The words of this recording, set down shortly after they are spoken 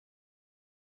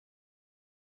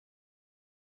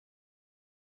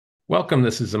Welcome.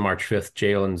 This is the March 5th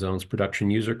Jail and Zones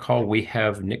production user call. We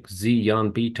have Nick Z, Jan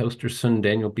B, Toasterson,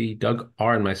 Daniel B, Doug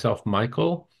R, and myself,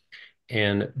 Michael.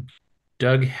 And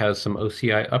Doug has some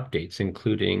OCI updates,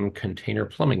 including Container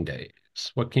Plumbing Days.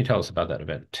 What can you tell us about that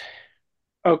event?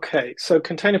 Okay, so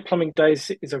Container Plumbing Days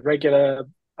is a regular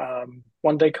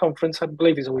one-day conference. I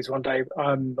believe it's always one day.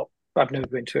 I've never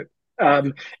been to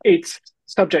it. Its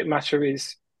subject matter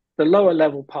is the lower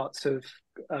level parts of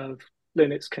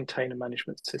Linux container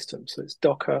management system. So it's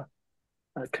Docker,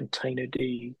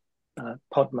 Containerd,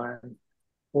 Podman,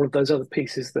 all of those other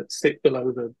pieces that sit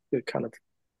below the kind of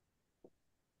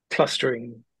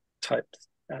clustering type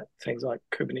things like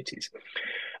Kubernetes.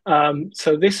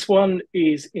 So this one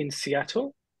is in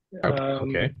Seattle. Oh, Um,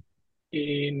 okay.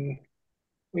 in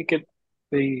We get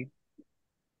the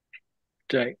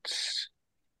dates.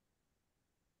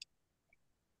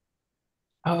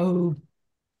 Oh,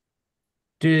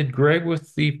 did Greg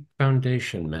with the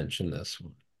foundation mention this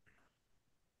one?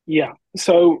 Yeah.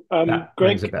 So That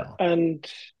rings a Greg bell.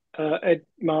 and Ed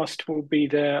Mast will be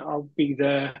there. I'll be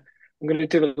there. I'm going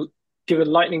to give a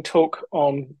lightning talk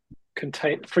on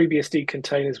FreeBSD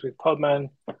containers with Podman.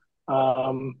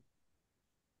 Um,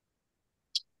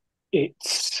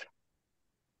 it's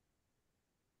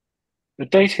The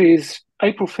date is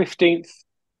April 15th,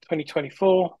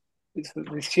 2024. It's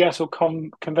the Seattle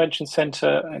Convention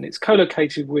Center, and it's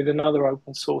co-located with another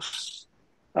open source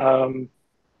um,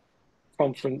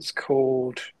 conference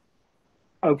called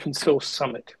Open Source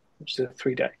Summit, which is a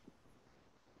 3-day.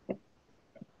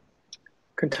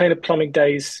 Container Plumbing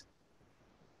Days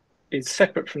is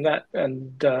separate from that,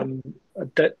 and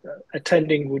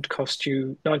attending would cost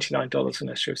you $99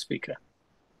 unless you're a speaker.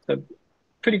 So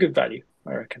pretty good value,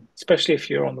 I reckon, especially if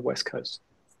you're on the West Coast.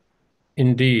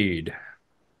 Indeed.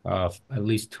 At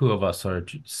least two of us are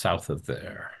south of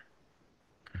there.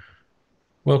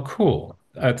 Well, cool.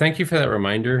 Thank you for that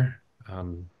reminder.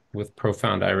 With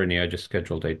profound irony, I just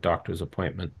scheduled a doctor's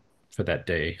appointment for that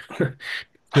day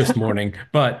this morning,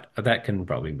 but that can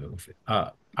probably move.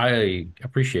 I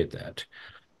appreciate that.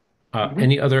 Mhm.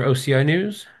 Any other OCI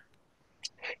news?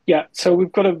 Yeah, so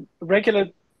we've got a regular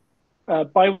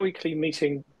bi-weekly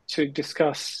meeting to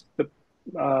discuss the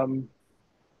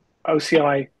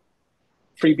OCI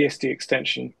FreeBSD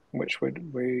extension, which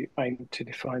we aim to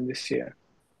define this year.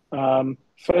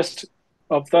 First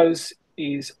of those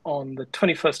is on the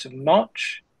 21st of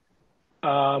March.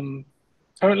 Um,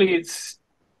 Currently,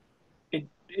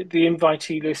 the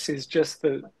invitee list is just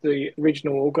the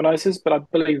original organizers, but I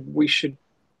believe we should.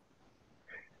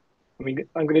 I mean,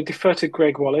 I'm going to defer to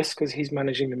Greg Wallace because he's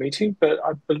managing the meeting, but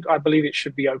I believe it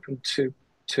should be open to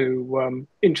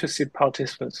interested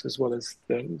participants as well as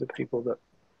the people that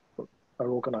are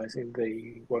organizing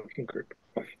the working group.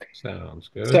 Sounds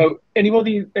good. So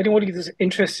anybody that's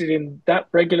interested in that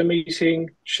regular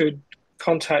meeting should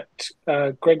contact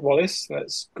Greg Wallace.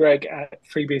 That's Greg at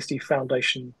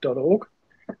freebsdfoundation.org.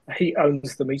 He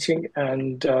owns the meeting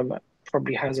and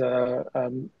probably has a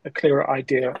clearer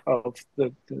idea of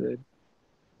the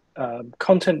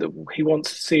content that he wants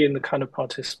to see in the kind of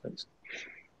participants.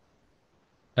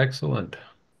 Excellent.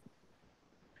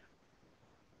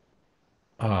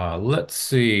 Let's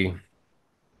see.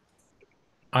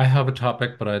 I have a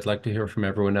topic, but I'd like to hear from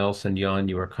everyone else. And Jan,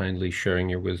 you are kindly sharing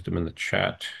your wisdom in the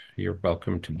chat. You're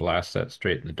welcome to blast that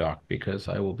straight in the doc because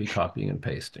I will be copying and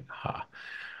pasting. Ha.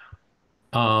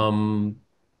 Um,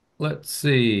 let's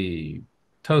see.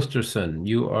 Toasterson,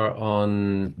 you are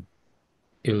on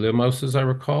Illumos, as I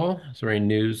recall. Is there any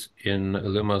news in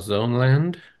Illumos zone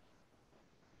land?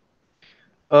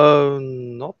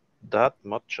 Not that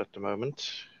much at the moment.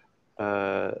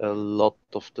 A lot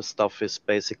of the stuff is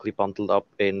basically bundled up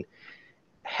in,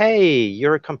 hey,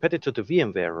 you're a competitor to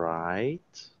VMware,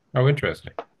 right? Oh,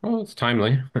 interesting. Well, it's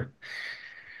timely.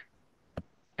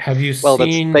 Have you Well,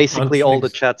 that's seen basically all the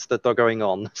Antrig's? chats that are going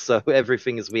on, so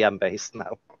everything is VM based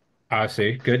now. I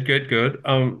see. Good, good, good.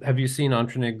 Have you seen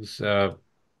Antronig's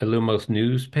Illumos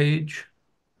news page?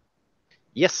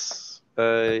 Yes,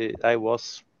 I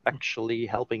was actually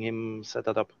helping him set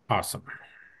that up. Awesome.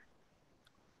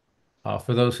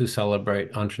 For those who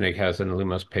celebrate, Antronig has an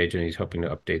Illumos page, and he's hoping to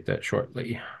update that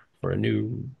shortly for a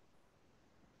new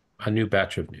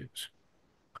batch of news.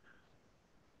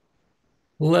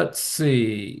 Let's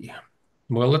see.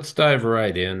 Well, let's dive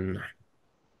right in.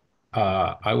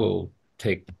 I will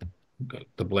take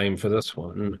the blame for this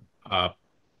one.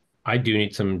 I do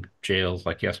need some jails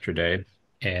like yesterday,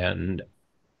 and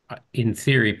in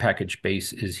theory, package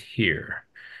base is here.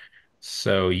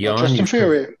 So, Not Jan, just in you've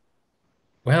theory.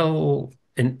 well,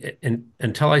 and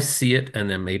until I see it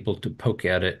and I'm able to poke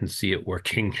at it and see it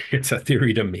working, it's a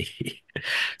theory to me.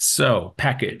 So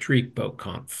package repo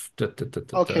conf.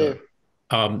 Okay,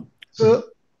 Um, so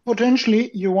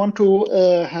potentially you want to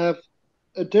have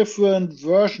a different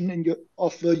version in your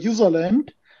of the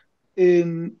userland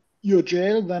in your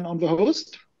jail than on the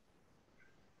host,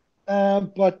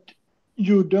 but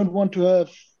you don't want to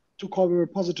have to call the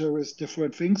repositories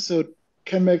different things. So it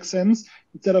can make sense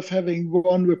instead of having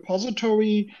one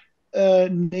repository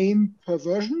name per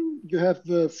version, you have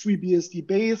the FreeBSD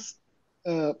base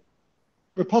uh,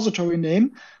 repository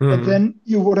name, but mhm. then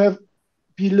you would have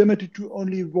be limited to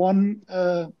only one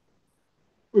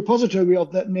repository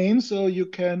of that name, so you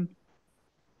can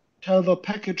tell the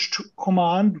package to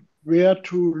command where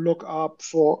to look up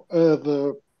for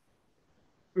the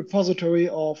repository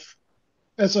of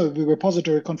sorry, the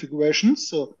repository configurations.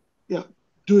 So yeah,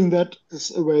 doing that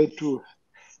is a way to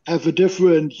have a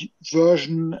different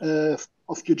version of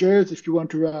your jails if you want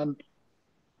to run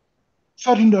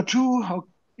 13.2.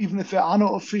 Even if there are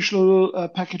no official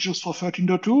packages for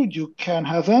 13.2, you can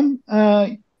have them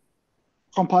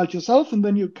compiled yourself, and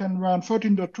then you can run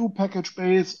 13.2 package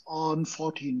based on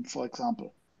 14, for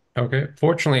example. Okay.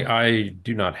 Fortunately, I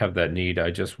do not have that need.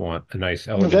 I just want a nice,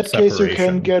 In elegant that case, you can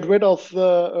separation. get rid of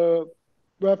the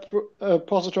web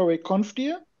repository conf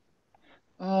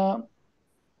Uh,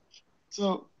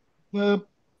 so the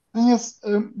thing is,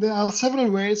 there are several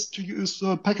ways to use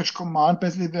the package command.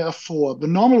 Basically, there are four. The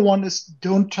normal one is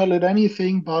don't tell it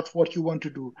anything but what you want to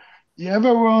do. The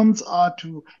other ones are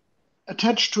to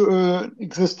attach to an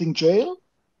existing jail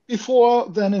before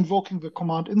then invoking the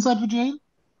command inside the jail,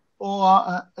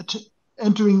 or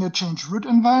entering a change root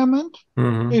environment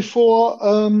Hmm. before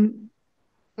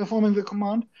performing the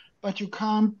command, but you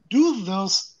can't do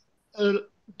those uh,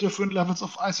 different levels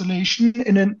of isolation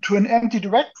to an empty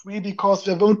directory because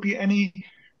there won't be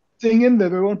anything in there.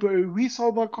 There won't be a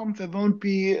resolver comp, there won't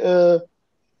be a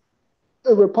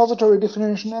repository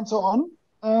definition, and so on.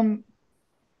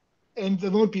 And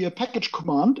there won't be a package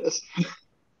command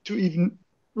to even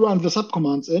run the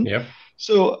subcommands in. Yep.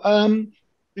 So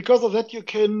because of that, you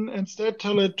can instead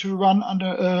tell it to run under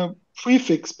a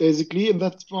prefix, basically, and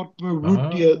that's what the root Uh,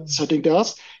 tier setting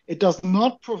does. It does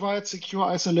not provide secure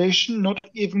isolation, not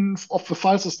even of the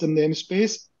file system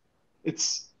namespace.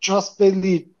 It's just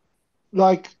basically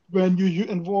like when you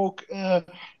invoke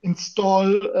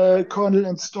install kernel,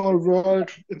 install world,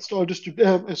 install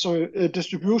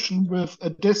distribution with a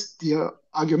dist-dir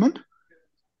argument,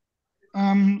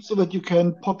 so that you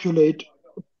can populate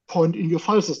point in your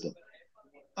file system.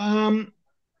 Um,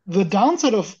 the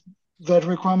downside of that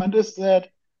requirement is that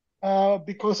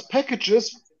because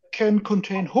packages can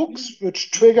contain hooks,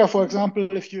 which trigger, for example,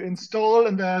 if you install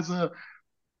and there's a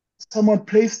someone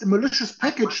placed a malicious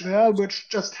package there, which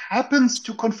just happens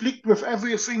to conflict with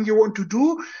everything you want to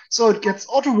do, so it gets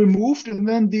auto removed, and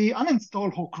then the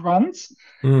uninstall hook runs.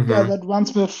 Yeah, hmm. that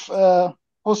runs with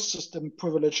host system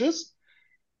privileges.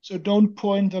 So don't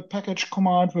point the package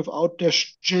command without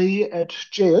 -j at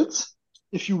jails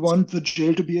if you want the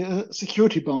jail to be a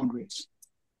security boundary.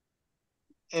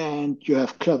 And you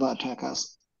have clever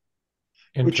attackers,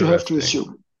 which you have to Interesting.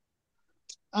 assume.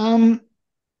 Um,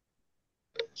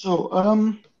 so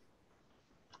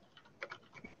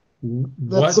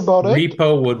that's What about it.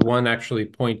 repo would one actually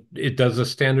point? It does a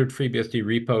standard FreeBSD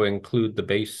repo include the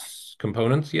base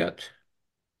components yet?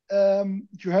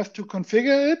 You have to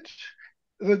configure it.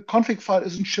 The config file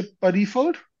isn't shipped by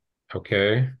default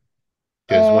Okay.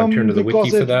 Does one turn to the wiki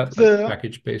because for it's that, like the the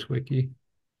package base wiki?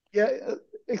 yeah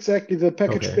exactly the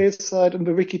package Okay. based side, and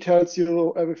the wiki tells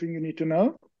you everything you need to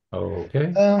know.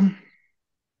 Okay. Um,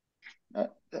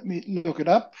 let me look it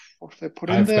up. What they put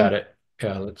in I've got there? it.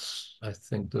 Yeah, I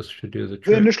think this should do the The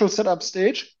trick. initial setup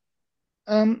stage.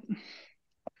 Um,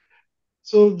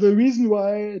 so the reason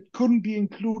why it couldn't be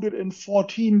included in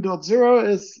 14.0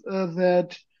 is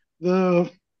that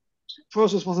the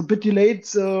process was a bit delayed,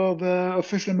 so the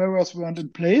official mirrors weren't in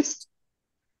place.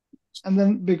 And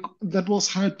then that was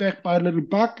held back by a little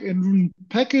bug in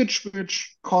package,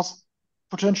 which caused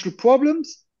potential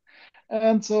problems.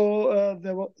 And so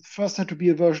there was, first had to be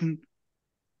a version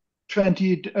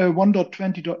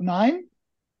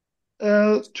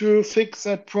 1.20.9 to fix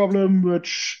that problem,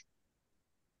 which,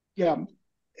 yeah,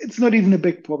 it's not even a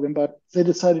big problem, but they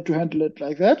decided to handle it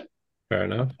like that. Fair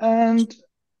enough. And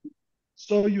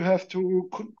so you have to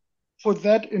put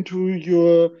that into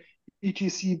your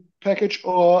etc package,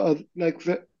 or like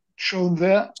shown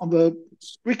there on the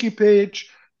wiki page.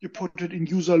 You put it in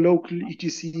user local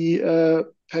etc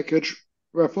package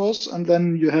repos, and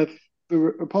then you have the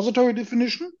repository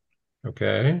definition.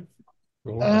 Okay.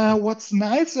 Wow. What's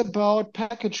nice about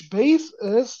package base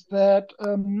is that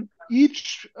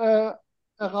each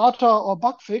errata or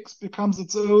bug fix becomes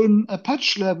its own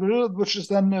patch level, which is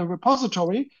then a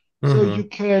repository. So you Hmm.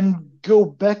 can go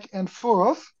back and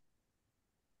forth,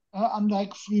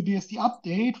 unlike FreeBSD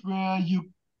update, where you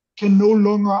can no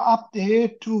longer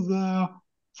update to the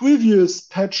previous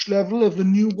patch level if a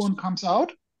new one comes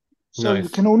out. So you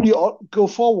Nice. can only go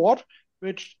forward,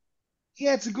 which,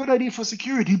 yeah, it's a good idea for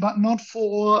security, but not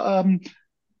for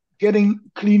getting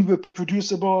clean,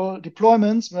 reproducible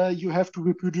deployments where you have to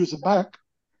reproduce a bug.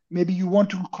 Maybe you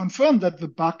want to confirm that the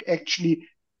bug actually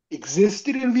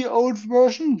existed in the old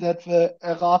version, that the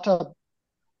errata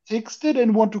fixed it,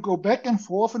 and want to go back and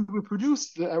forth and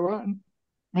reproduce the error and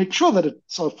make sure that it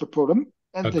solved the problem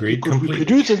and that you Agreed could completely.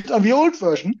 reproduce it on the old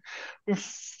version. With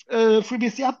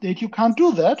FreeBSD update, you can't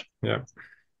do that. Yeah.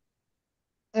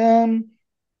 Um,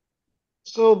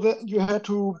 so that you had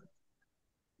to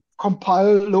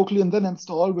compile locally and then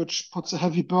install, which puts a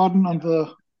heavy burden on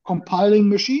the compiling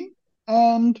machine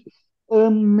and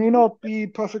may not be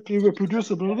perfectly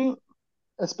reproducible,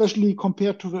 especially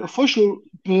compared to the official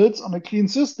builds on a clean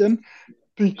system,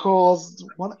 because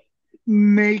what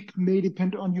make may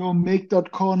depend on your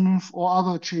make.conf or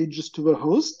other changes to the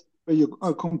host where you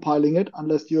are compiling it,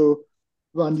 unless you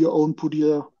run your own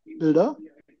Pudia builder.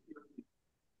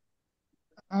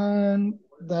 And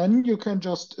then you can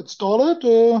just install it,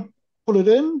 pull it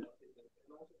in.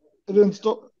 It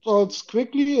installs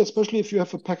quickly, especially if you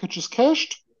have the packages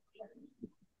cached.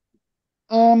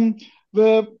 Um,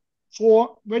 the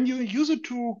for when you use it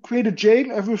to create a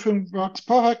jail, everything works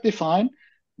perfectly fine.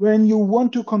 When you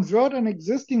want to convert an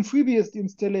existing FreeBSD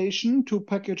installation to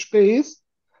package base,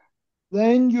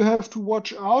 then you have to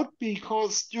watch out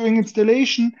because during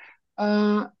installation,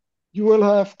 uh, you will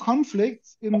have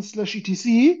conflicts in slash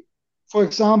etc. For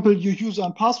example, your user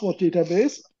and password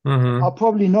database are Hmm.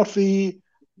 probably not the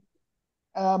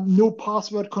no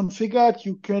password configured.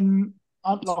 You can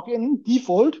log in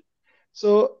default.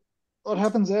 So what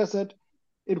happens there is that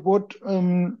it would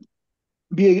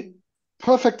be a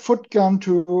perfect foot gun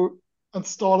to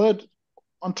install it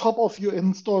on top of your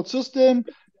installed system,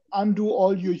 undo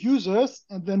all your users,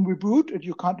 and then reboot, and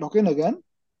you can't log in again.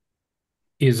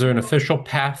 Is there an official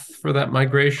path for that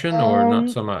migration or not Um,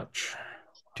 so much,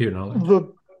 to your knowledge?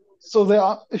 the so there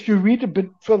are, if you read a bit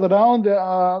further down, there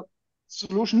are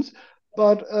solutions,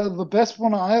 but the best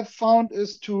one I have found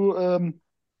is to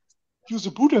use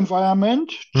a boot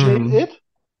environment, jail Hmm. it,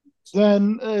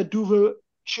 then do the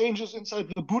changes inside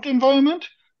the boot environment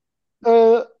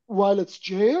while it's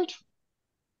jailed,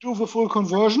 do the full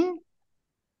conversion.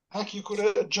 Heck, you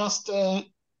could just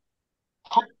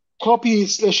copy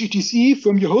slash etc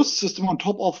from your host system on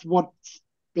top of what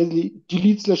basically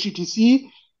delete slash etc,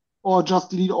 or just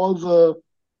delete all the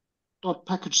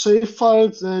 .package save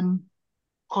files and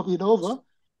copy it over.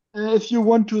 If you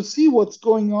want to see what's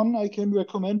going on, I can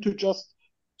recommend to just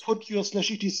put your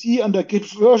slash etc under git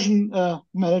version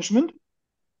management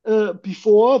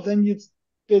before, then you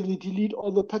basically delete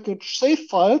all the package save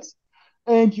files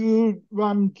and you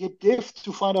run git diff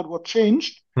to find out what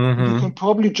changed. And you can Hmm.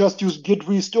 probably just use git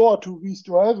restore to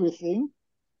restore everything.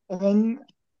 And then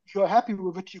if you're happy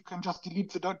with it, you can just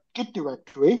delete the git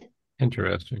directory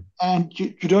Interesting. and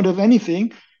you don't have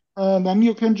anything. And then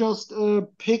you can just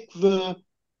pick the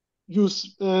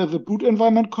use the boot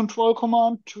environment control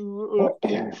command to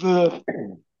pick the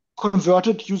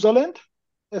converted userland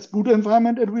as boot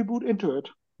environment and reboot into it.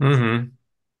 Hmm.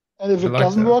 And if I it like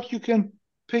doesn't that. work, you can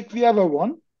pick the other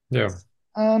one. Yeah.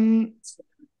 Um,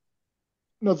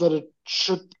 Not that it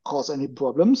should cause any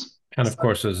problems. And of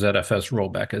course, a ZFS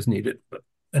rollback is needed. But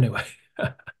anyway,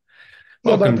 Yeah,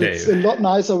 welcome, but it's Dave. a lot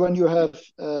nicer when you have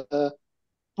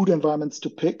boot environments to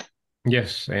pick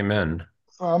Yes, amen.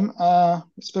 from,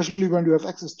 especially when you have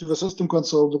access to the system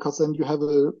console, because then you have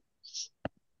a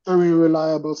very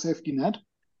reliable safety net.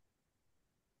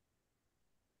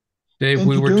 Dave, And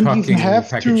we you were don't even talking have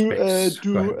package to base.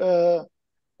 Go do ahead.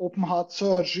 open heart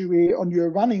surgery on your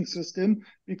running system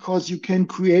because you can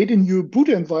create a new boot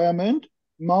environment,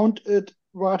 mount it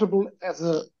writable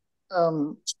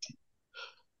um,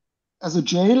 as a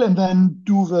jail, and then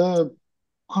do the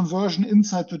conversion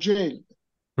inside the jail,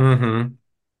 Hmm.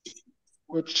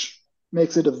 which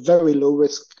makes it a very low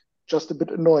risk, just a bit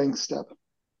annoying step.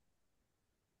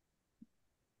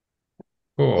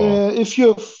 Cool. If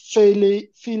you're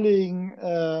feeling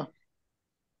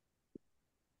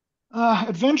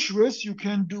adventurous, you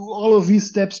can do all of these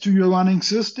steps to your running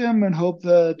system and hope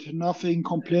that nothing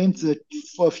complains that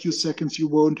for a few seconds you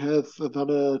won't have a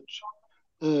valid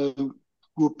uh,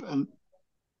 group and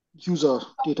user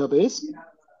database.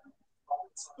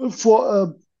 For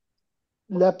a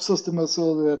lab system,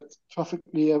 so that's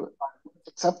perfectly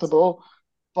acceptable,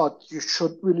 but you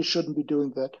shouldn't be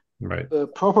doing that. Right. The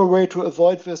proper way to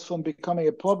avoid this from becoming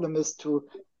a problem is to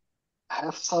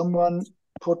have someone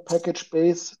put package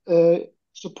base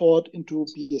support into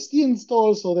BSD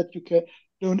install so that you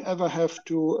don't ever have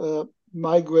to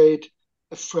migrate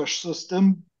a fresh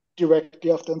system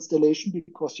directly after installation,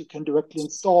 because you can directly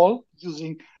install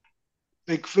using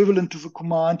the equivalent to the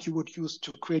command you would use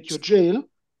to create your jail.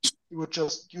 You would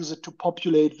just use it to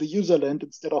populate the userland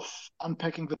instead of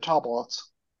unpacking the tarboards.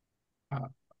 Uh,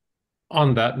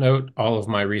 on that note, all of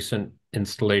my recent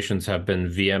installations have been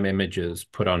VM images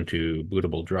put onto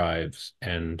bootable drives,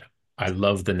 and I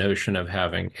love the notion of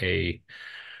having a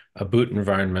boot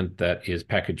environment that is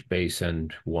package base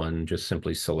and one just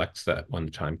simply selects that when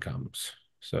the time comes.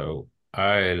 So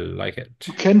I like it.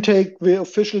 You can take the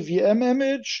official VM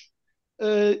image,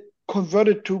 uh, convert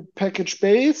it to package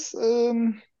base,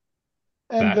 and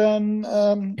That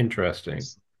then interesting.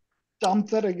 dump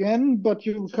that again. But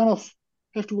you kind of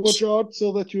have to watch out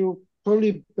so that you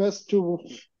probably best to,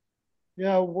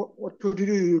 yeah, what could you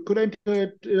do? You could enter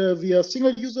it via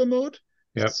single user mode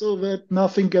Yep, so that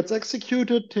nothing gets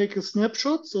executed. Take a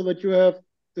snapshot so that you have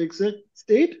the exact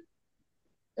state,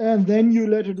 and then you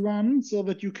let it run so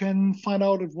that you can find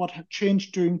out if what had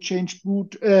changed during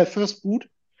first boot,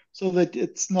 so that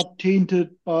it's not tainted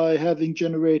by having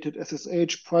generated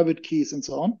SSH private keys and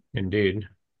so on. indeed.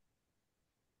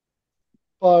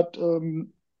 But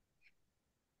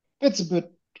it's a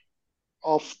bit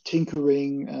of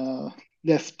tinkering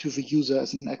left to the user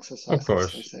as an Of exercise, as they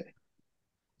course. say.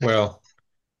 Well,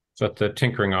 but the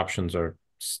tinkering options are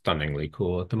stunningly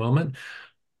cool at the moment.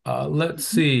 Let's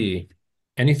Mhm. see.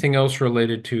 Anything else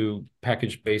related to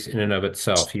package base in and of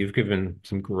itself? You've given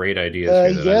some great ideas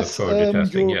here that I look Yes, forward to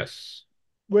testing. Yes.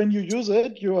 when you use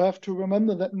it, you have to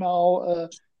remember that now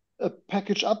a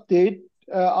package update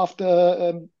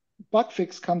after bug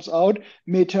fix comes out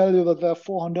may tell you that there are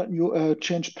 400 new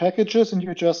changed packages, and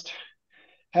you just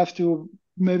have to,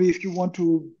 maybe if you want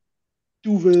to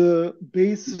do the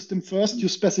base system first, you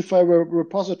specify a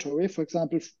repository, for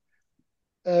example,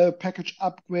 package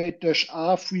upgrade dash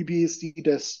R FreeBSD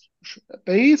dash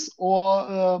base,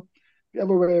 or the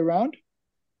other way around.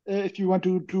 If you want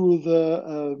to do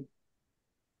the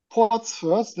ports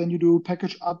first, then you do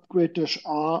package upgrade dash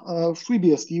R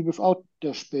FreeBSD without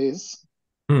dash base,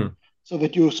 Hmm. so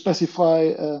that you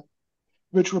specify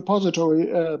which repository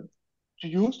to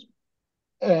use.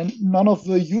 And none of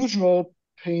the usual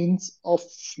pains of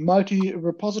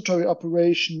multi-repository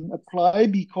operation apply,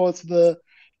 because the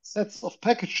sets of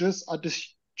packages are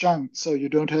disjunct. So you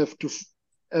don't have to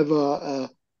ever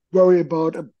worry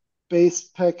about a base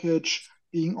package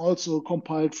being also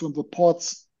compiled from the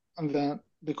ports, and then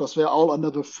because they're all under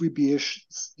the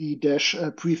FreeBSD dash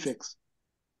prefix.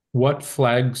 What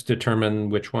flags determine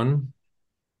which one?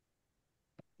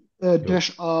 You'll-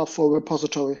 Dash R for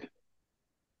repository,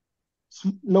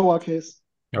 lowercase.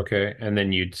 Okay, and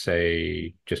then you'd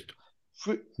say just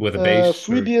Free, with a base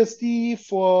or FreeBSD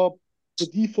for the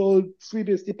default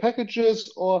FreeBSD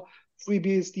packages, or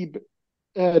FreeBSD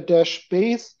dash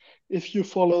base if you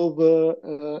follow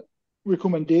the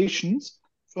recommendations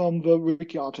from the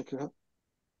wiki article.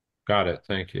 got it.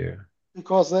 Thank you.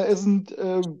 Because there isn't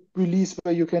a release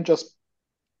where you can just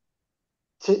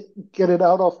get it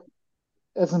out of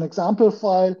as an example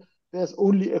file. There's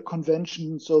only a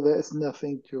convention, so there is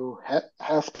nothing to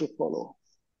have to follow.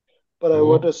 But I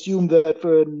would Cool. assume that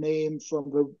the name from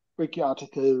the wiki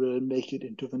article will make it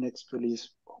into the next release.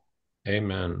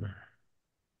 Amen.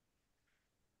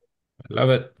 I love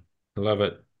it. I love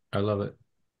it. I love it.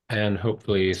 And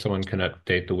hopefully someone can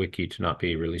update the wiki to not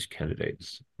be release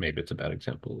candidates. Maybe it's a bad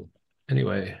example.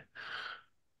 Anyway,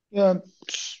 Yeah,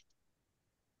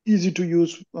 easy to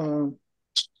use.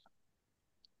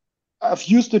 I've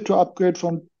used it to upgrade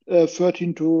from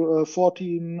 13 to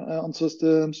 14 on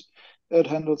systems. It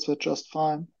handles it just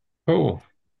fine. cool.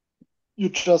 You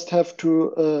just have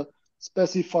to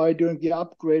specify during the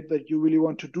upgrade that you really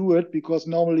want to do it, because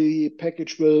normally the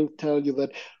package will tell you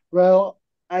that, well,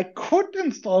 I could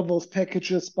install those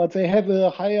packages, but they have a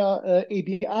higher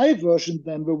ABI version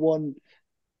than the one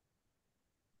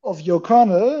of your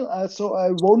kernel, so I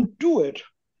won't do it.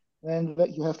 And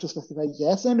that you have to specify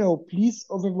yes or no. Please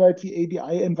override the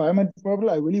ABI environment variable.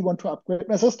 I really want to upgrade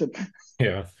my system,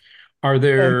 Yeah. Are and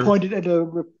there point it at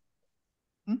a.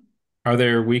 Hmm? are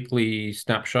there weekly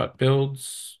snapshot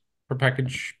builds per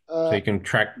package so Uh, you can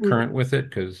track we, current with it?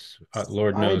 Because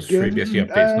Lord I knows FreeBSD didn't,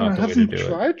 update's not the way to haven't do it.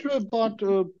 tried,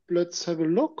 but let's have a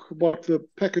look what the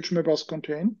package members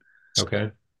contain.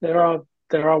 Okay. There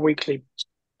are weekly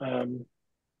um,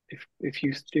 if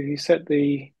you set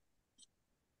the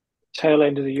tail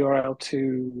end of the URL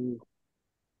to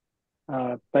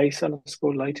base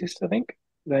underscore latest, I think,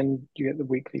 then you get the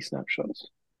weekly snapshots.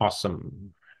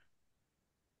 Awesome.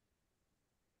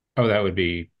 Oh, that would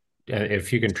be,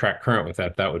 if you can track current with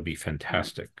that, that would be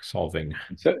fantastic, solving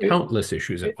So countless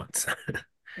issues at once.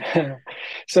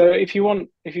 so if you want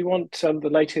the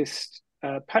latest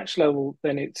patch level,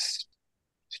 then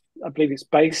I believe it's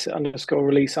base underscore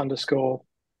release underscore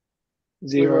Uh,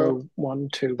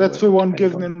 012, that's the one depending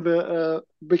given on, in the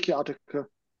wiki article.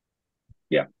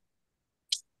 yeah.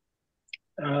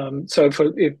 So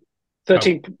for if Oh,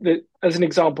 13, as an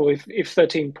example, if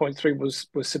 13.3 was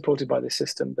supported by the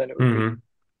system, then it would be mhm.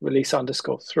 release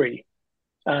underscore 3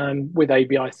 with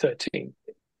ABI 13.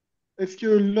 If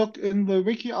you look in the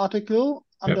wiki article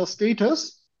under Yep.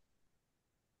 status,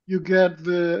 you get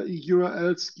the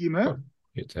URL schema Oh,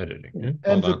 it's editing. Yeah. Yeah,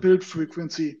 and hold the on. build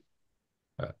frequency.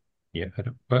 Uh, yeah, I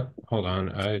don't, but hold on.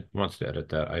 I wants to edit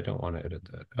that. I don't want to edit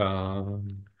that.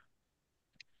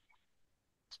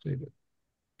 Save it.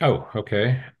 Oh,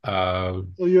 okay. So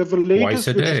you have the Twice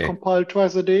a latest, which is day. compiled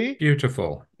twice a day.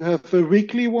 Beautiful. You have the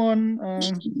weekly one,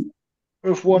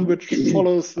 with one which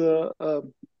follows the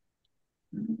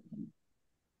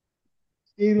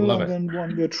schedule, Love and it. then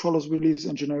one which follows release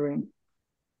engineering,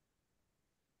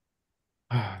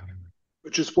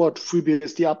 which is what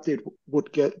FreeBSD update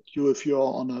would get you if you're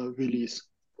on a release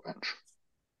branch.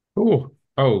 Cool.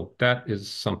 Oh, that is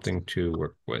something to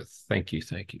work with. Thank you,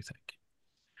 thank you, thank you.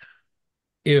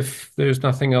 If there's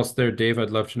nothing else there, Dave,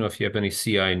 I'd love to know if you have any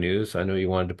CI news. I know you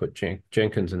wanted to put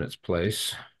Jenkins in its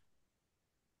place.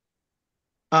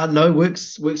 No,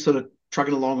 work's sort of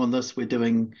trucking along on this. We're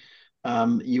doing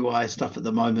UI stuff at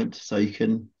the moment, so you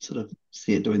can sort of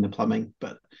see it doing the plumbing.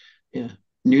 But yeah,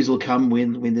 news will come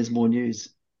when there's more news.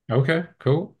 Okay,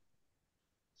 cool.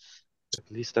 At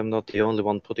least I'm not the only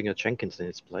one putting a Jenkins in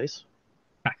its place.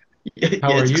 Yeah,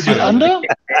 How are it's you kind Still of doing? under?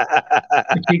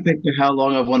 I think back to how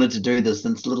long I've wanted to do this,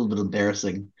 and it's a little bit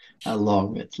embarrassing how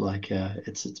long. It's like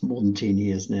it's more than 10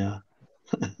 years now.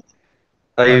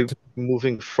 Are you But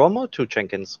moving from or to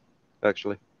Jenkins,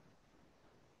 actually?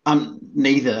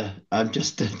 Neither. I'm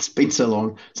just it's been so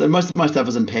long. So most of my stuff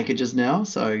is in packages now.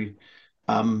 So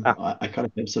Ah, I kind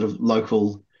of have sort of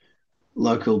local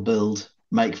build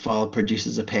make file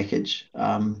produces a package.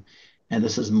 And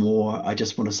this is more, I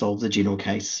just want to solve the general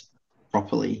case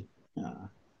properly, uh,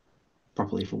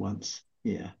 properly for once.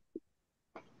 Yeah.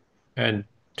 and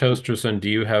Toasterson, do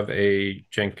you have a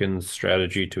Jenkins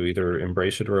strategy to either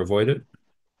embrace it or avoid it?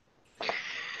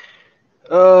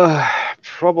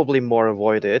 probably more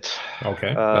avoid it,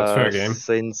 Okay, that's fair game.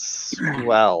 since,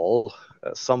 well,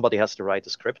 somebody has to write the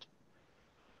script.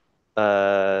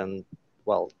 And,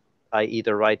 well, I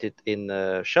either write it in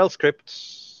a shell script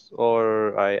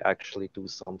or I actually do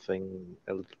something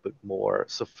a little bit more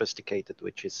sophisticated,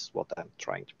 which is what I'm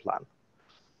trying to plan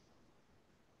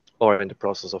or in the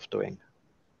process of doing.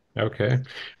 Okay.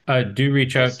 Do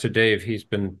reach out Because, to Dave. He's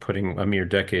been putting a mere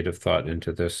decade of thought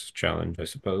into this challenge, I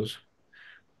suppose.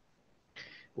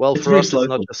 well, It's for very us, it's slow.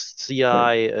 not just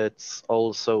CI, it's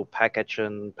also package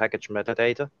and package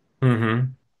metadata,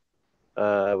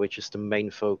 Mm-hmm. which is the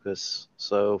main focus.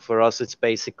 So for us, it's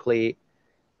basically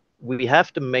we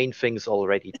have the main things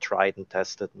already tried and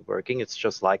tested and working. It's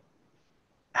just like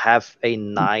have a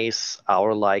nice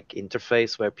hour-like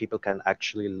interface where people can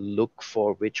actually look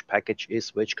for which package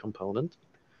is which component.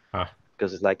 Ah,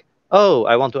 Because it's like, oh,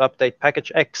 I want to update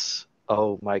package X.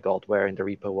 Oh my God, where in the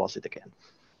repo was it again?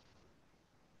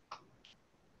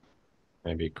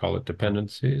 maybe call it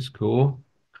dependencies. Cool.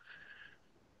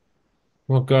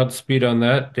 Well, Godspeed on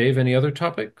that. Dave, any other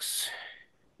topics?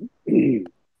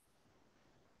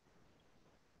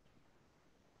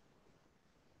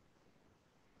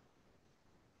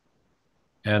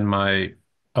 And my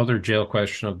other jail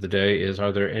question of the day is,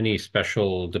 are there any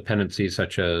special dependencies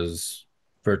such as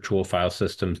virtual file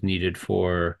systems needed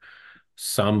for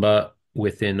Samba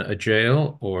within a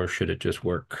jail, or should it just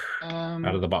work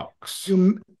out of Um, the box?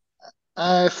 you,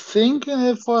 I think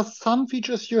for some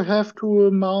features you have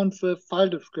to mount the file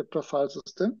descriptor file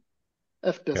system,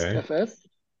 Okay. fdiskfs.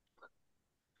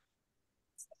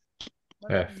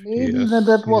 Maybe that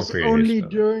FPS. Yeah, was pretty only stuff.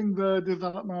 during the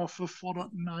development of the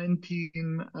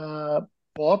 4.19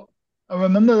 board. I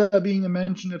remember there being a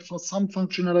mention that for some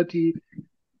functionality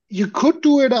you could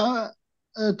do it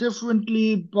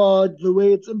differently, but the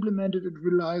way it's implemented, it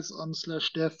relies on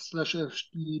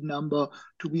 /dev/fd number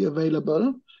to be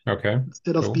available Okay,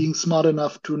 instead of cool. being smart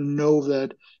enough to know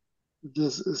that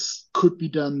this is could be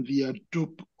done via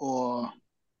dup or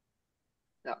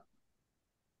yeah.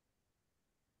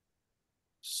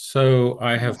 So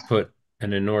I have put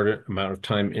an inordinate amount of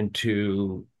time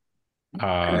into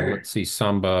let's see,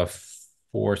 Samba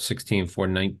 416,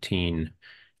 419.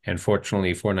 And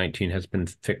fortunately, 419 has been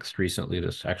fixed recently,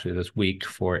 this week,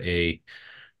 for a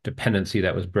dependency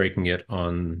that was breaking it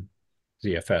on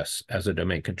ZFS as a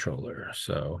domain controller.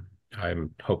 So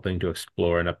I'm hoping to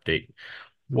explore and update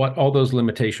what all those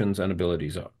limitations and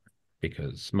abilities are,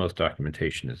 because most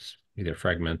documentation is either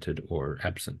fragmented or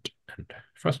absent and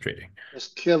frustrating.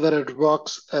 Just care that it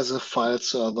works as a file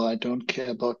server. I don't care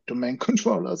about domain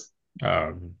controllers.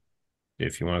 Um,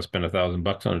 if you want to spend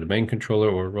 $1,000 on a domain controller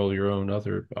or roll your own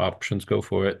other options, go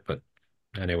for it. But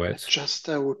anyway, I just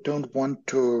don't want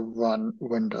to run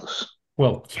Windows.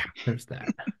 well, yeah, there's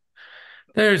that.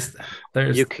 There's that. You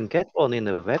There's can get one in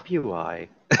a web UI.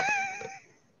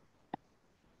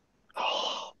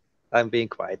 I'm being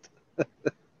quiet.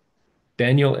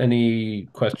 Daniel, any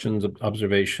questions,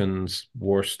 observations,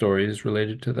 war stories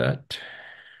related to that?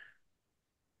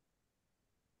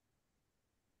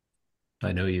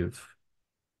 I know you've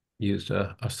used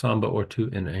a Samba or two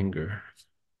in anger,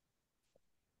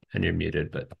 and you're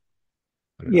muted, but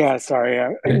I don't know if Yeah, sorry. yeah,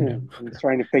 yeah. I'm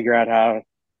trying to figure out how to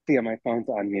see on my phone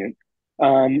to unmute.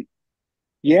 Um,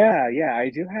 yeah,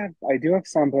 I do have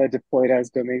Samba deployed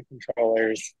as domain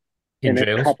controllers In in a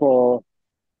jails. couple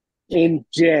in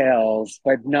jails,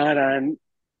 but not on.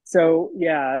 So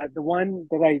yeah, the one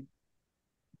that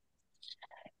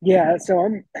yeah. So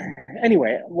I'm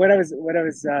anyway. I was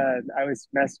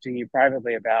messaging you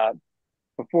privately about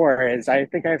before is I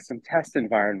think I have some test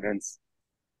environments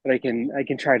that I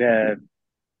can try to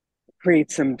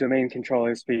create some domain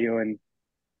controllers for you and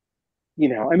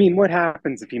I mean, what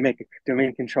happens if you make a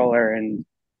domain controller and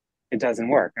it doesn't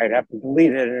work? I'd have to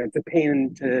delete it, and it's a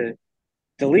pain to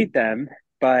delete them.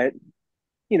 But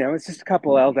it's just a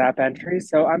couple LDAP entries,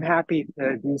 so I'm happy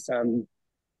to do some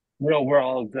real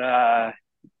world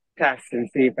tests and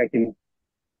see if I can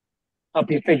help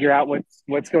you figure out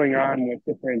what's going on with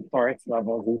different forest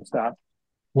levels and stuff.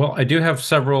 Well, I do have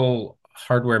several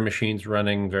hardware machines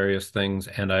running various things,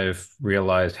 and I've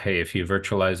realized, hey, if you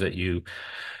virtualize it, you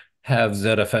have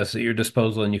ZFS at your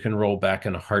disposal and you can roll back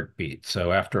in a heartbeat.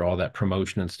 So after all that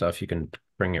promotion and stuff, you can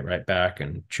bring it right back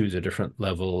and choose a different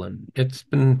level, and it's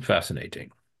been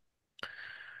fascinating.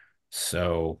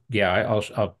 So yeah,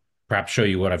 I'll perhaps show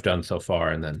you what I've done so far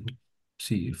and then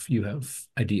see if you have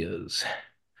ideas.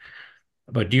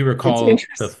 But do you It's recall the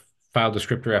interesting. file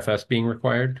descriptor FS being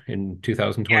required in Yeah,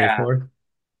 2024?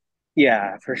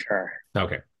 yeah, for sure.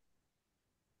 Okay,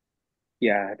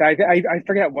 Yeah, I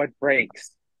forget what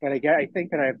breaks, but I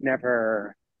think that I've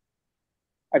never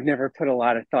put a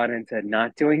lot of thought into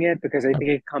not doing it because I think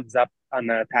it comes up on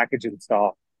the package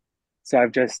install. So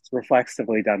I've just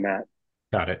reflexively done that.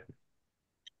 got it.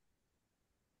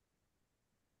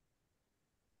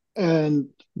 And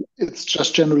it's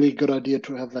just generally a good idea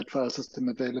to have that file system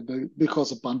available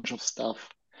because a bunch of stuff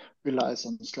relies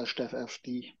on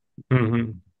 /dev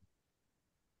Hmm.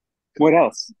 What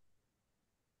else?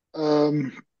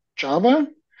 Um, Java,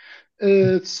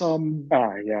 it's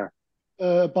Yeah.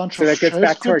 a bunch So of that gets shell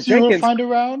back to our scripts you will Jenkins. find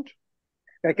around.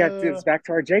 That Uh, gets back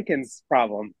to our Jenkins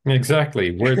problem.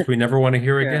 Exactly. Words we never want to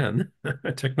hear Yeah. again.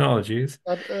 Technologies.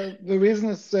 but the reason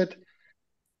is that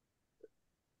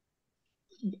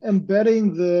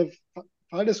embedding the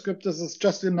file descriptors is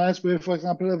just a nice way. For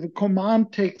example, if a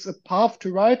command takes a path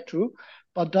to write to,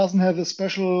 but doesn't have a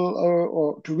special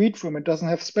or to read from it, doesn't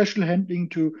have special handling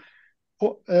to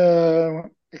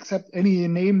accept any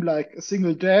name like a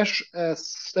single dash as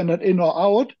standard in or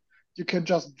out, you can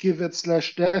just give it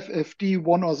 /dev fd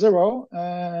 1 or 0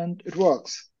 and it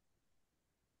works.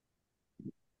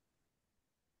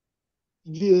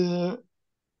 The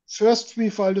first three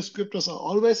file descriptors are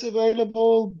always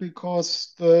available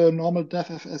because the normal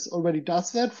devfs already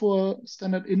does that for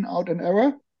standard in, out, and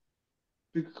error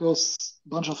because a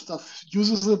bunch of stuff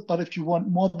uses it. But if you want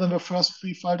more than the first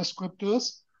three file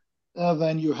descriptors,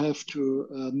 then you have to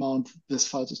mount this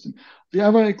file system. The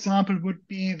other example would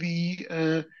be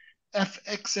the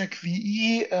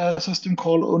fexecve system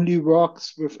call only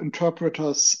works with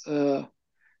interpreters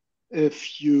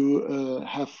if you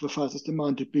have the file system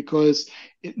mounted because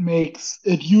it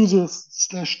uses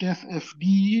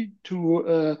 /dev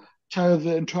to tell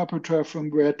the interpreter from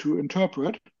where to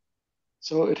interpret.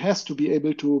 So it has to be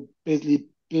able to basically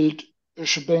build a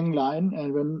shebang line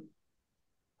and then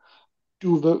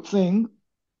do the thing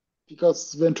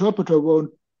because the interpreter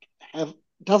won't have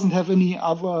doesn't have any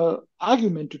other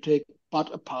argument to take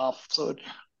but a path. So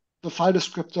the file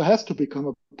descriptor has to become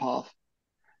a path.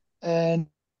 And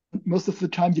most of the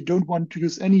time, you don't want to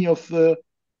use any of the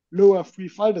lower three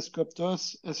file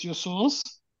descriptors as your source.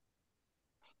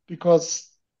 because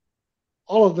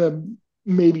all of them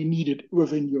may be needed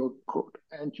within your code.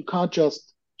 And you can't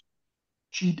just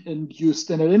cheat and use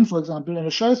standard in, for example, in a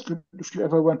shell script if you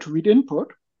ever want to read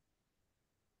input.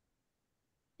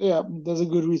 Yeah, there's a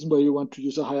good reason why you want to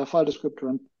use a higher file descriptor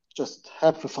and just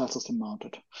have the file system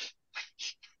mounted.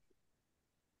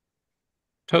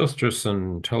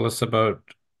 Toasterson, tell us about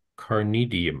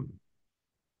Carnedium.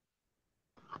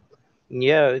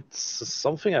 Yeah, it's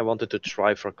something I wanted to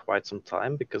try for quite some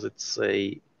time because it's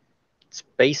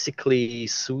basically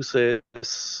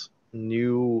SUSE's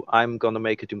new I'm gonna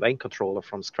make a domain controller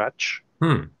from scratch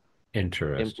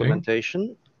Interesting.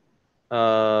 implementation,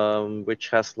 which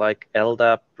has like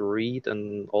LDAP, read,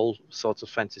 and all sorts of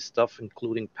fancy stuff,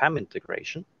 including PAM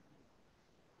integration.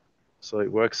 So it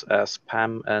works as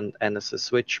PAM and NSS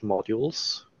switch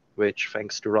modules, which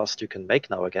thanks to Rust you can make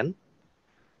now again.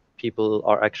 People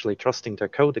are actually trusting their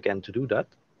code again to do that.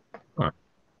 Huh.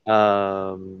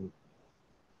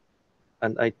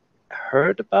 And I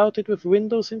heard about it with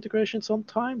Windows integration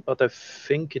sometime, but I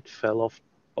think it fell off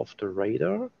the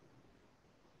radar.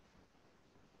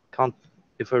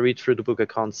 If I read through the book, I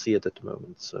can't see it at the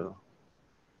moment. So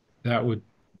That would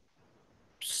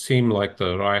seem like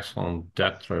the raison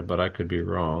d'etre, but I could be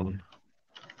wrong.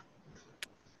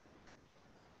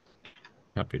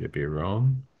 Happy to be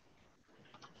wrong.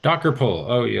 Docker pull.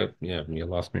 Oh, yeah, you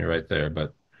lost me right there,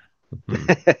 but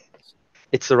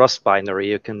it's a Rust binary.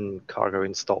 You can cargo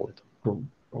install it.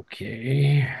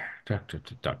 okay. Docker.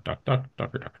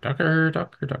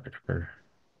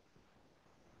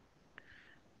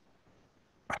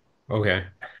 Okay.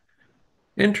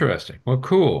 Interesting. Well,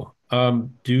 cool.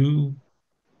 Do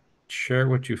share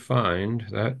what you find.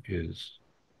 That is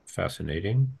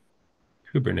fascinating.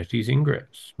 Kubernetes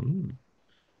ingress.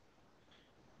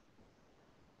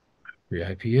 Free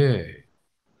IPA.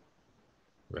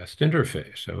 REST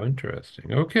interface. So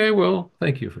interesting. Okay, well,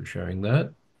 thank you for sharing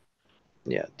that.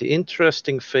 Yeah, the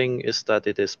interesting thing is that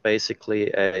it is basically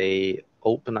a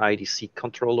OpenIDC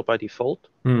controller by default.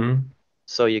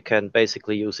 So you can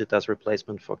basically use it as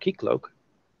replacement for Keycloak.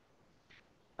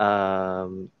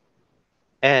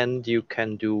 And you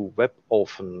can do web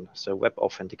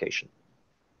authentication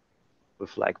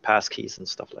with like passkeys and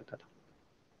stuff like that.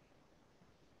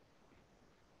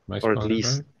 Or at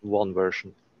least one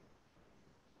version.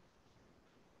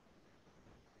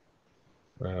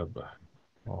 Web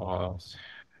auth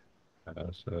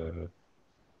as a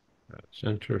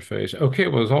interface. Okay,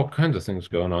 well, there's all kinds of things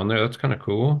going on there. That's kind of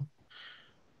cool.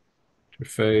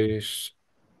 Interface.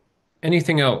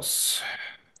 Anything else?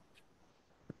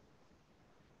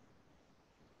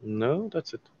 No,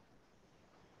 that's it.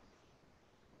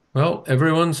 Well,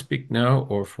 everyone speak now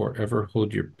or forever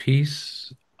hold your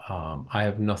peace. I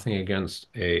have nothing against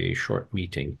a short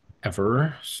meeting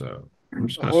ever, so I'm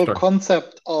just The going to whole start.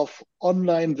 concept of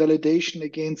online validation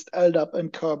against LDAP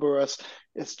and Kerberos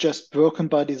is just broken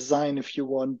by design if you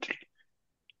want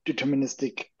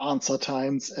deterministic answer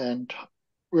times and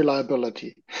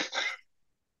reliability.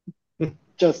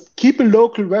 Just keep a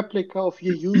local replica of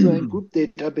your user and group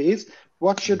database,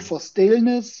 watch it for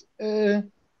staleness,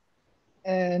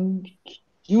 and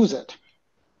use it.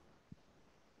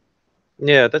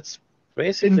 Yeah, that's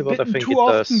basically Been what I bitten think too it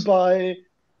often does. by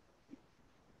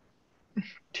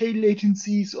tail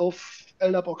latencies of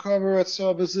LDAP or Kerberos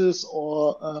services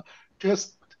or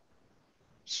just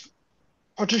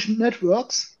partition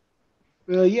networks.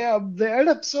 Yeah, the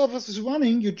LDAP service is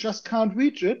running, you just can't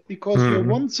reach it because your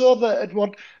one server at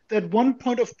that one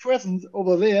point of presence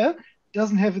over there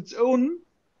doesn't have its own.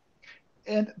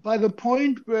 And by the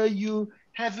point where you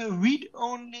have a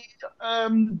read-only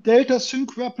Delta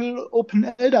sync REPL open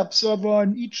LDAP server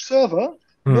on each server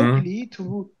locally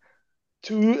to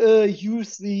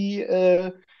use the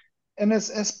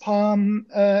NSS Palm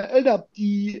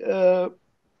LDAP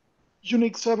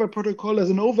Unix server protocol as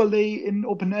an overlay in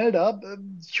OpenLDAP,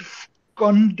 you've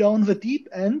gone down the deep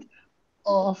end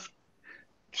of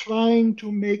trying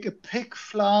to make a pig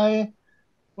fly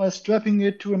by strapping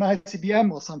it to an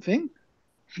ICBM or something.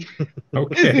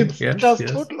 Okay, It's yes, just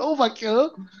yes. total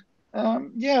overkill.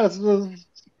 Yes,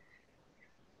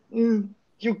 you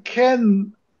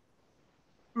can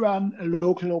run a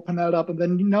local OpenLDAP, and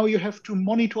then now you have to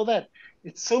monitor that.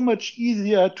 It's so much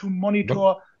easier to But,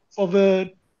 monitor for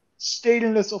the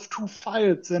staleness of two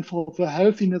files than for the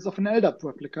healthiness of an LDAP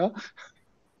replica.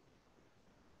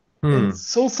 And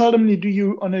so seldomly do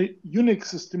you, on a Unix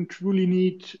system, truly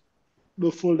need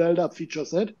the full LDAP feature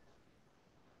set.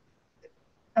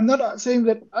 I'm not saying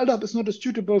that LDAP is not a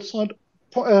suitable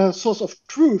source of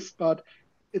truth, but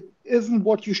it isn't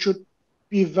what you should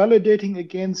be validating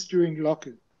against during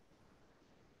local.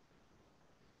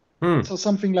 So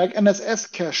something like NSS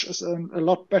cache is a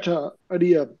lot better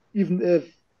idea, even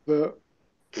if the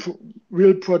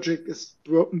real project is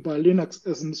broken by Linux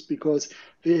isms because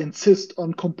they insist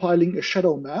on compiling a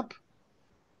shadow map,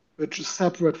 which is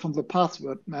separate from the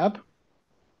password map.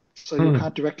 So you Hmm.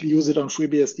 can't directly use it on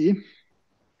FreeBSD.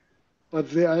 But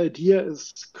the idea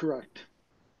is correct.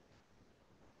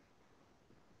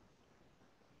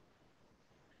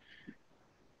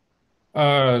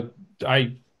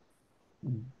 I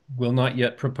will not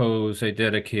yet propose a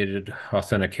dedicated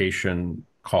authentication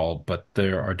call, but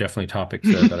there are definitely topics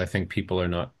there that I think people are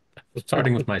not,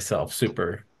 starting with myself,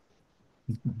 super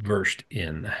versed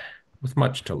in, with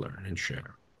much to learn and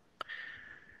share.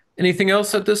 Anything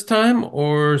else at this time,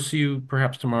 or see you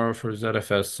perhaps tomorrow for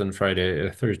ZFS and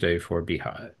Thursday for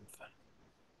Beehive?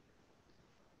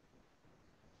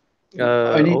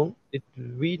 I need Did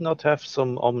we not have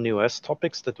some OmniOS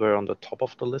topics that were on the top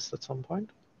of the list at some point?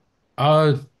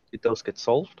 Uh, Did those get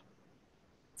solved?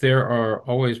 there are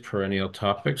always perennial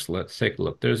topics. Let's take a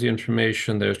look. There's the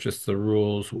information, there's just the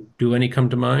rules. Do any come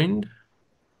to mind?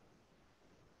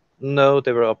 No,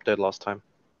 they were up there last time.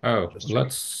 Oh, Just checking.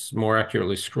 let's more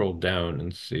accurately scroll down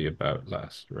and see about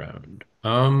last round.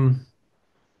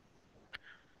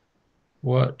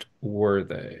 What were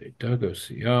they? Doug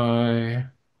OCI.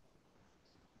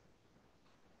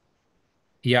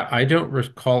 Yeah, I don't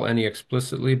recall any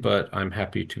explicitly, but I'm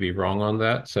happy to be wrong on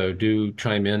that. So do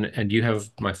chime in, and you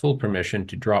have my full permission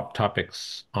to drop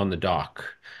topics on the doc.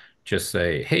 Just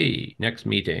say, "Hey, next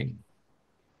meeting."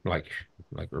 Like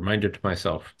reminder to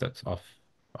myself that's off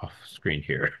screen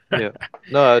here. Yeah.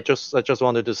 No, I just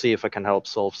wanted to see if I can help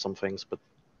solve some things, but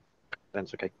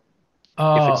that's okay.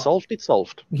 If it's Uh, solved, it's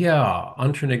solved. yeah,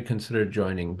 Antranig considered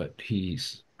joining, but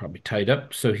he's probably tied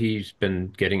up, so he's been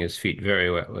getting his feet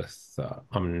very wet with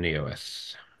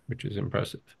OmniOS, which is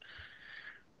impressive.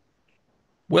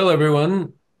 Well,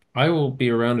 everyone, I will be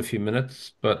around a few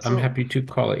minutes, but I'm So happy to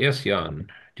call it. Yes,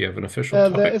 Jan, do you have an official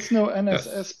there topic? is no Yes.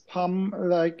 NSS PAM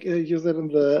like you said in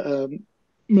the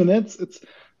minutes. It's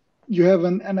you have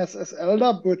an NSS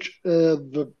LDAP, which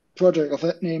the project of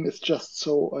that name is just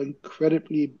so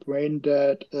incredibly brain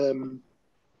dead.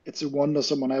 It's a wonder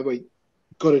someone ever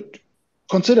got it,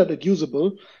 considered it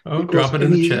usable, Oh, because drop it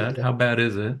in the any chat. How bad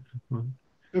is it?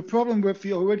 the problem with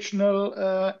the original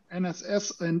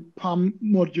NSS and PAM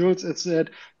modules is that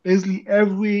basically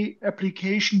every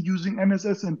application using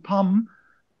NSS and PAM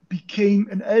became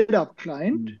an LDAP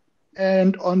client,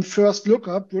 and on first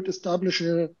lookup would establish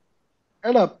a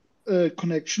LDAP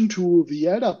connection to the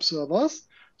LDAP servers.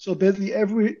 So basically,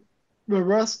 the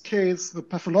worst case, the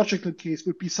pathological case,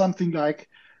 would be something like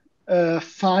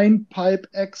find pipe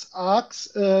x args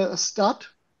stat,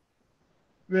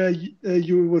 where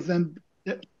you would then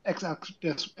x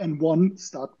args and one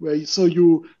stat, so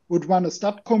you would run a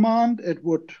stat command. It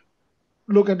would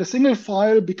look at a single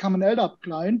file, become an LDAP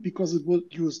client because it would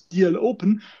use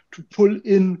dlopen to pull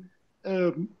in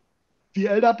the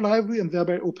LDAP library and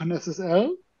thereby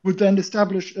OpenSSL. Would then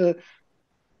establish a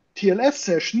TLS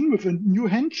session with a new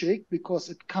handshake because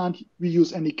it can't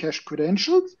reuse any cache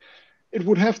credentials. It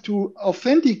would have to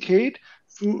authenticate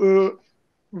through a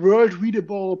world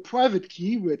readable private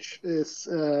key, which is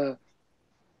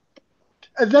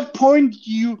at that point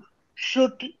you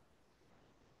should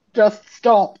just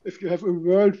stop if you have a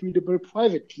world readable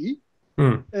private key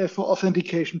Hmm. for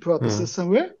authentication Hmm. purposes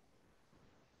somewhere.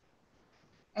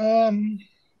 Um,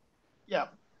 yeah.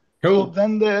 So Cool.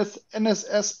 then there's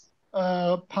NSS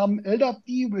PAM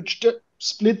LDAP, which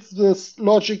splits this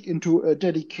logic into a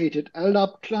dedicated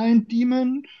LDAP client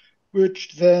daemon,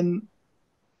 which then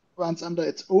runs under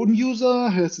its own user,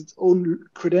 has its own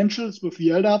credentials with the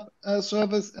LDAP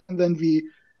service, and then the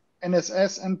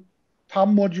NSS and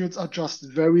PAM modules are just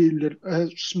very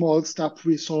small stub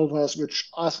resolvers which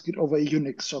ask it over a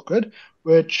Unix socket,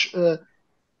 which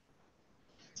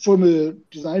from a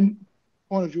design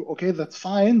point of view, okay, that's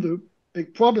fine. The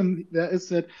big problem there is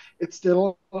that it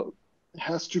still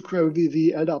has to query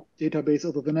the LDAP database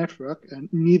over the network, and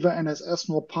neither NSS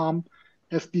nor PAM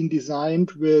have been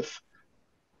designed with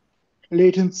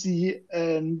latency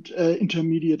and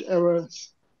intermediate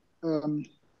errors, um,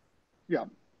 yeah,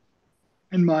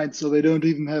 in mind. So they don't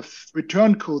even have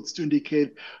return codes to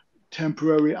indicate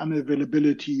temporary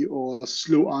unavailability or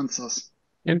slow answers.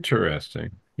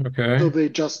 Interesting. So Okay. they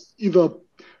just either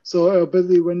so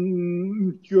basically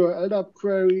when your LDAP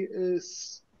query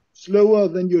is slower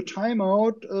than your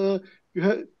timeout,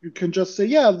 you can just say,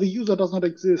 yeah, the user does not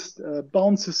exist,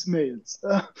 bounces mails,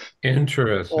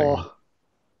 or Interesting.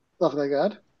 stuff like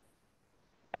that.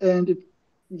 And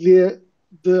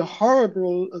the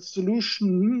horrible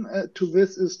solution to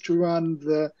this is to run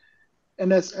the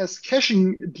NSS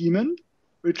caching daemon,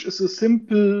 which is a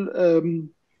simple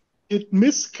hit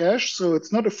miss cache. So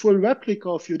it's not a full replica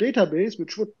of your database,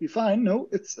 which would be fine. No,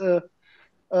 it's a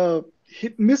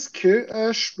hit miss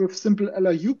cache with simple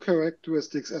LRU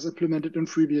characteristics as implemented in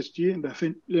FreeBSD and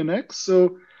Linux.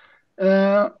 So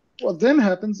what then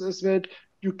happens is that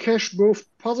you cache both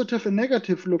positive and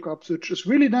negative lookups, which is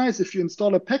really nice if you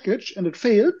install a package and it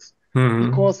fails, Hmm.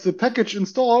 because the package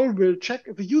install will check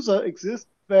if a user exists,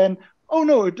 then, oh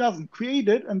no, it doesn't, create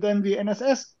it, and then the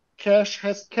NSS cache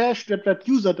has cached that that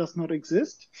user does not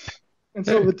exist. And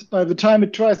so Hey. by the time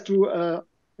it tries to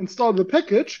install the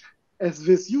package as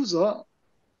this user,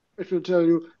 it will tell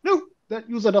you, no, that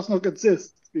user does not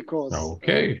exist because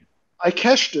Okay. I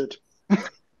cached it.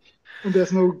 And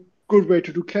there's no good way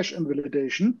to do cache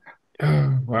invalidation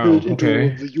Wow. built into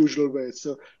Okay. the usual way.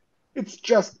 So it's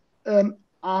just an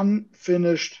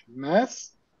unfinished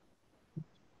mess.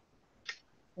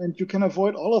 And you can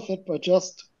avoid all of it by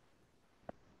just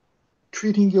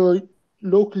treating your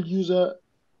local user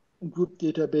and group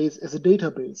database as a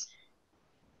database.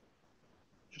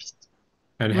 Just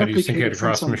And how do you sync replicate it it from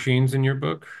across some machines in your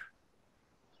book?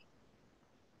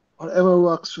 whatever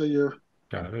works for you.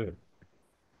 Got it.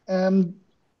 And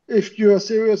if you're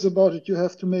serious about it, you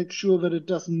have to make sure that it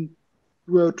doesn't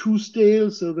grow too stale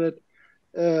so that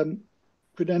um,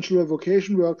 credential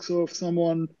revocation works. So if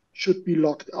someone should be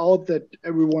locked out, that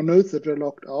everyone knows that they're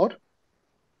locked out.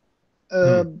 Hmm.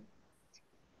 Um,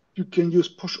 you can use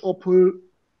push or pull,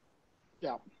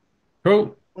 yeah,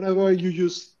 Cool. whatever you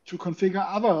use to configure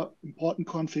other important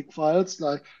config files.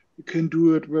 Like you can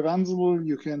do it with Ansible,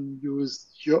 you can use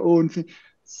your own thing,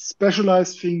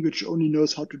 specialized thing which only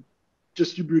knows how to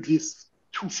distribute these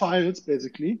two files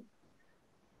basically.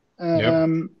 Yep.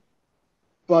 Um,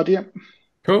 but yeah,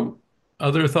 Cool.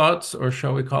 Other thoughts, or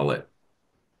shall we call it?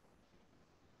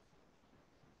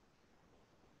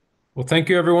 Well, thank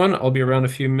you, everyone. I'll be around a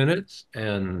few minutes,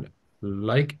 and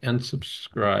like and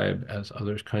subscribe as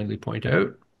others kindly point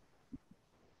out.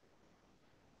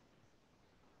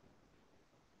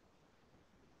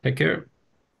 Take care.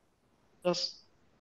 that's